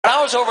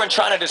I was over in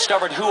China, I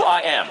discovered who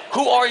I am.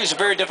 Who are you is a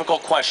very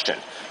difficult question.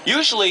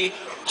 Usually,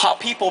 how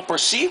people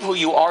perceive who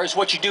you are is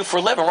what you do for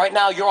a living. Right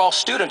now, you're all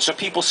students, so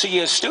people see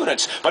you as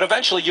students. But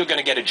eventually, you're going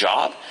to get a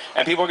job,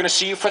 and people are going to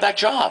see you for that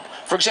job.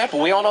 For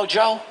example, we all know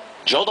Joe.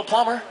 Joe the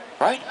plumber,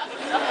 right?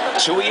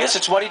 That's who he is.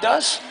 It's what he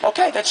does.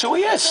 Okay, that's who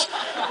he is.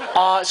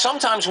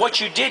 Sometimes what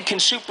you did can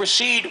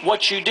supersede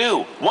what you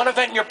do. One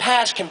event in your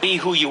past can be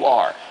who you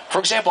are. For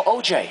example,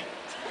 OJ.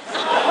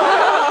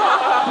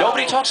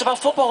 Nobody talks about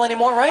football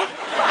anymore, right?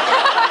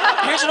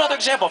 Here's another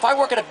example. If I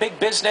work at a big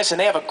business and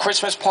they have a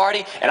Christmas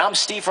party and I'm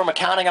Steve from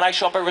accounting and I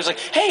show up, everybody's like,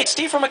 hey, it's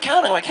Steve from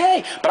accounting. I'm like,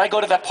 hey. But I go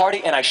to that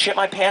party and I shit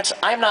my pants.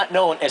 I'm not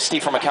known as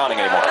Steve from accounting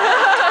anymore.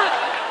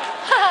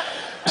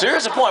 So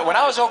here's the point. When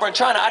I was over in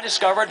China, I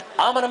discovered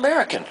I'm an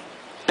American.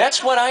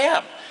 That's what I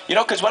am. You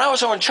know, because when I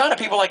was over in China,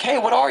 people were like, hey,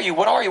 what are you?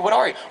 What are you? What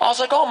are you? I was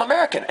like, oh, I'm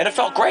American. And it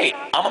felt great.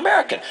 I'm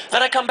American.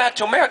 Then I come back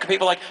to America,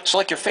 people are like,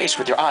 select your face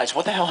with your eyes.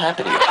 What the hell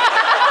happened to you?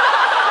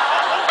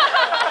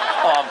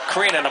 Oh, I'm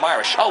Korean and I'm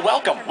Irish. Oh,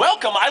 welcome.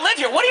 Welcome. I live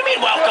here. What do you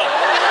mean, welcome?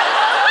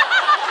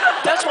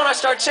 That's when I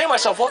started saying to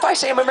myself, well, if I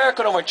say I'm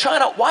American over in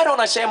China, why don't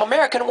I say I'm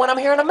American when I'm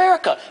here in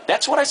America?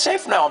 That's what I say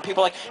from now on.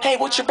 People are like, hey,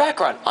 what's your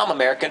background? I'm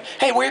American.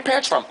 Hey, where are your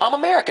parents from? I'm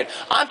American.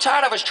 I'm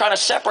tired of us trying to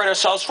separate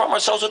ourselves from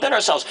ourselves within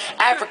ourselves.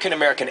 African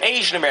American,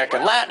 Asian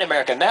American, Latin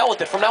American. The hell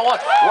with it. From now on,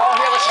 we're all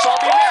here. Let's just all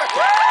be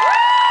American.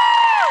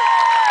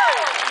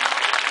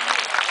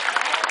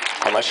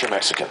 Unless you're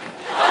Mexican.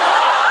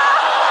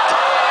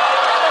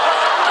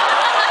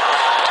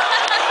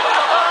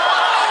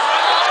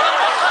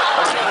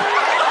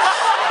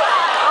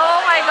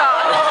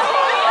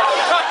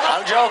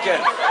 I'm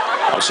joking.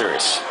 I'm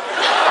serious.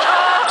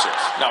 I'm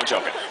serious. No, I'm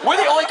joking. We're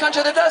the only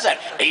country that does that.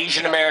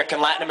 Asian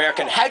American, Latin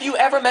American. Have you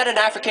ever met an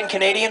African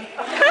Canadian?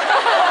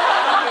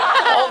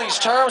 All these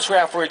terms we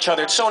have for each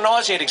other, it's so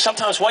nauseating.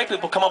 Sometimes white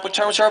people come up with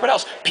terms for everybody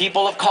else.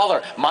 People of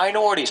color,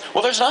 minorities.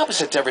 Well, there's an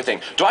opposite to everything.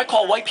 Do I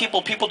call white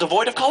people people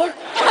devoid of color?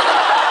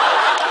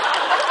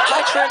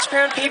 High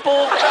transparent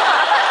people?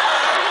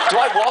 Do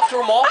I walk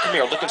through a mall? Come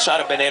here, look inside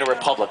a Banana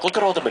Republic. Look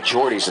at all the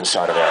majorities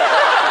inside of there.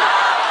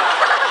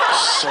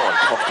 So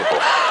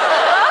uncomfortable.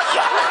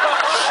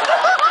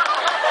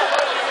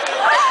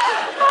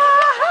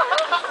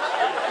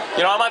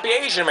 You know, I might be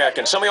Asian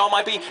American. Some of y'all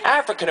might be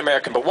African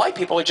American, but white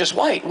people are just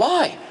white.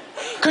 Why?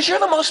 Because you're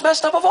the most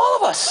messed up of all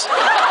of us.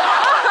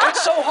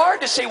 It's so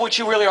hard to say what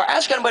you really are.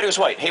 Ask anybody who's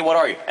white. Hey, what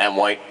are you? I'm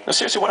white. No,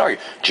 seriously, what are you?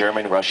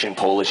 German, Russian,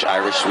 Polish,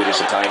 Irish,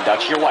 Swedish, Italian,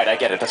 Dutch. You're white. I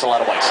get it. That's a lot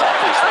of white. Stop,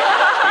 please.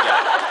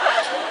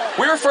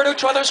 We refer to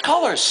each other's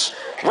colors.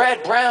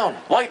 Red, brown,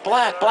 white,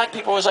 black. Black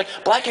people always like,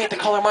 black ain't the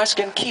color of my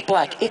skin. Keep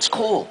black. It's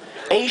cool.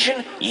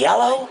 Asian,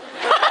 yellow.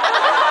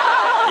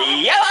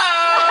 Yellow!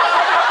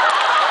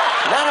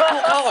 Not a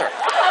cool color.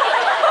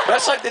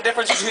 That's like the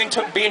difference between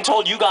being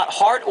told you got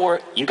heart or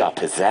you got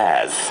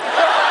pizzazz.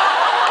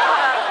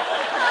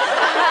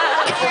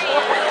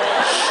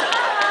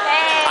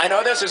 I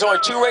know this. There's only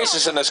two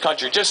races in this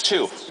country. Just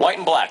two. White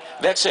and black.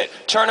 That's it.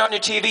 Turn on your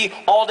TV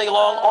all day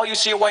long. All you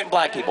see are white and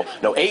black people.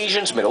 No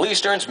Asians, Middle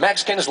Easterns,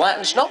 Mexicans,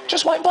 Latins. No,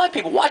 just white and black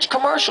people. Watch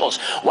commercials.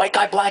 White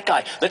guy, black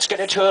guy. Let's get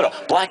a Toyota.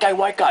 Black guy,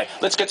 white guy.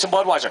 Let's get some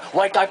Budweiser.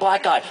 White guy,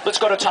 black guy. Let's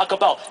go to Taco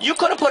Bell. You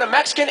couldn't put a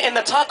Mexican in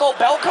the Taco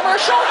Bell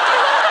commercial?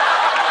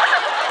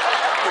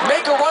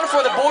 Make a run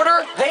for the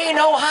border? They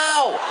know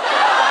how.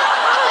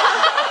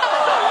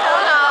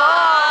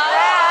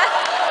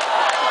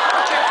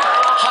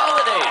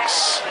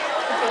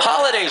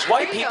 Holidays.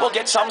 White people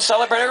get something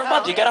celebrated every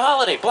month. You get a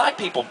holiday. Black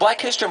people, Black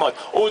History Month.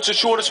 Oh, it's the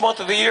shortest month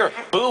of the year.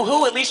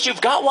 Boo-hoo, at least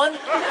you've got one.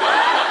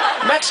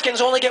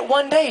 Mexicans only get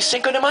 1 day,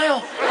 Cinco de Mayo.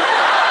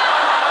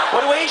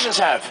 What do Asians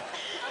have?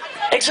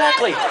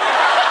 Exactly.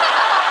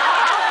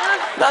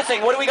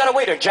 Nothing. What do we got to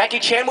wait? A Jackie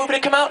Chan movie to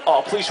come out?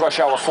 Oh, please, Rush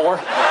Hour 4.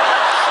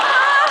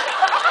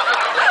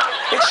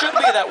 It should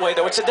be that way,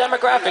 though. It's the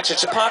demographics.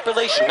 It's the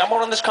population. Number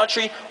one in this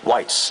country,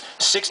 whites.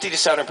 60 to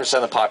 70%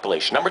 of the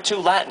population. Number two,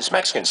 Latins,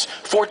 Mexicans,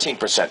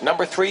 14%.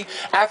 Number three,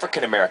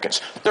 African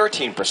Americans,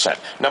 13%.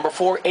 Number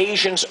four,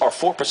 Asians are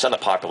 4% of the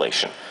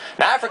population.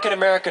 Now, African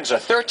Americans are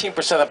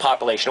 13% of the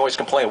population. Always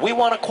complain, we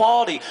want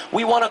equality.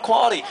 We want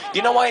equality.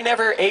 You know why I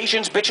never hear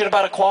Asians bitching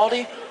about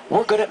equality?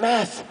 We're good at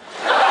math.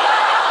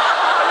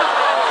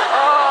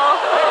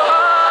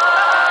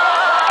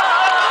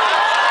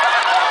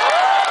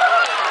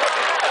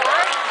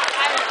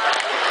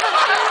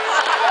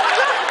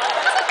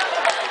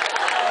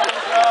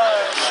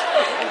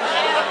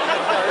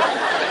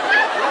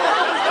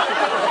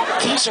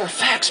 These are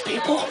facts,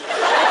 people.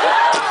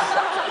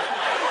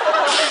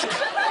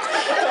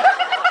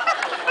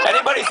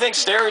 Anybody think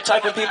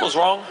stereotyping people's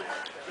wrong?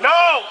 No!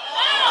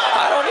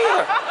 I don't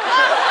either.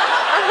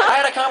 I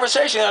had a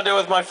conversation the other day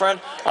with my friend.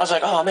 I was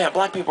like, oh man,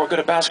 black people are good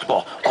at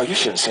basketball. Oh, you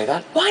shouldn't say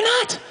that. Why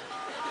not?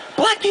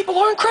 Black people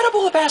are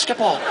incredible at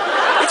basketball.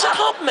 It's a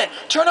compliment.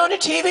 Turn on your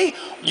TV.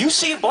 You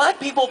see black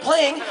people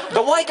playing.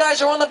 The white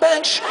guys are on the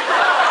bench.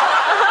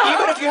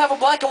 Even if you have a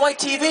black and white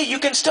TV, you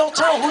can still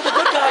tell who the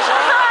good guys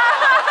are.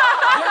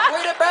 They're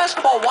great at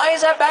basketball. Why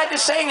is that bad to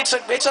say?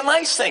 It's a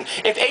nice thing.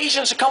 If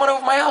Asians are coming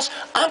over my house,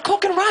 I'm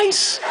cooking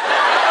rice.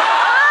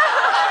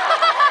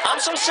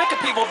 so sick of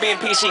people being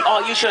PC.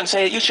 Oh, you shouldn't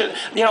say it. You should.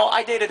 You know,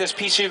 I dated this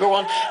PC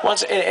girl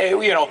once.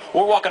 You know,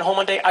 we're walking home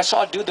one day. I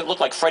saw a dude that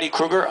looked like Freddy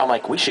Krueger. I'm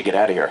like, we should get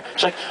out of here.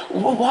 She's like,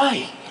 well,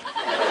 why?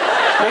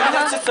 Maybe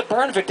that's just the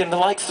Byrne victim that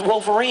likes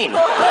Wolverine.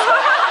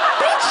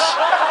 Bitch.